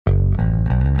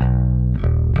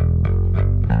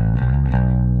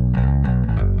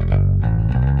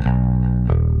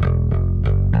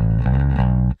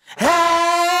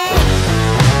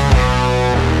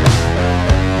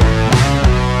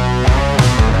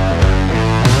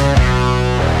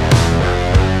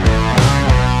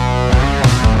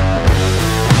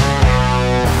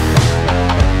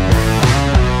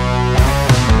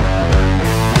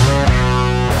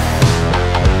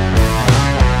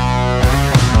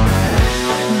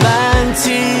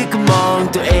ทีก็มอง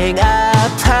ตัวเองอา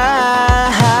ภา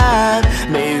ษ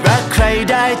ไม่รักใคร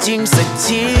ได้จริงสัก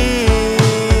ที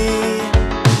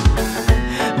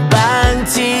บาง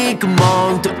ทีก็มอ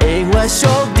งตัวเองว่าโช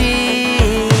คดี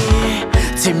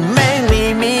ที่แม่งไม่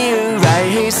มีอะไร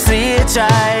ให้เสียใจ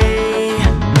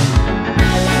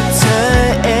เธอ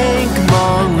เองก็มอ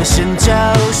งว่าฉันเจ้า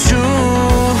ชู้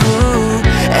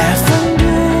แอบฟัง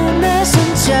ดูน่าสน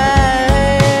ใจ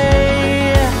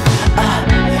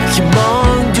แค่มอ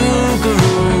งดูก็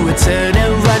รู้ว่าเธอน่ะ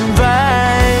หวั่นไหว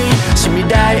ฉันไม่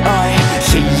ได้อ่อยแ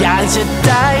ค่อยากจะไ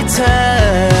ด้เธอ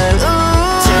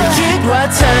เธอคิดว่า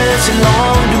เธอจะลอ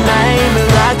งดูไหมเมื่อ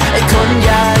รักไอ้คนอ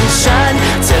ย่างฉัน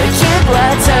เธอคิดว่า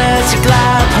เธอจะกล้า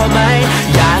พอไหม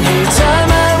อยากให้เธอ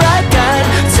มารักกัน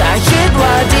ถ้าคิดว่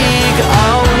าดีก็เอา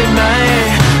เลยไหม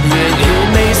เรื่องอื่น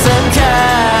ไม่สำคั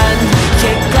ญแ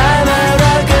ค่กล้ามา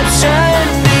รักกับฉัน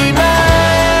ได้ไหม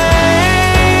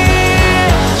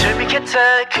ฉันมีแค่เธอ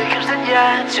คือคำสัญญา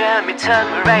จะไม่ท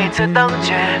ำอะไรเธอต้องเ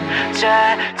จ็บจะ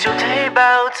จูบเธอให้เบ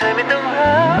าเธอไม่ต้อง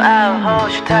รับ I'll hold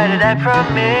you tight and I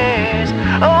promise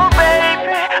Oh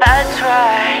baby I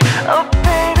try Oh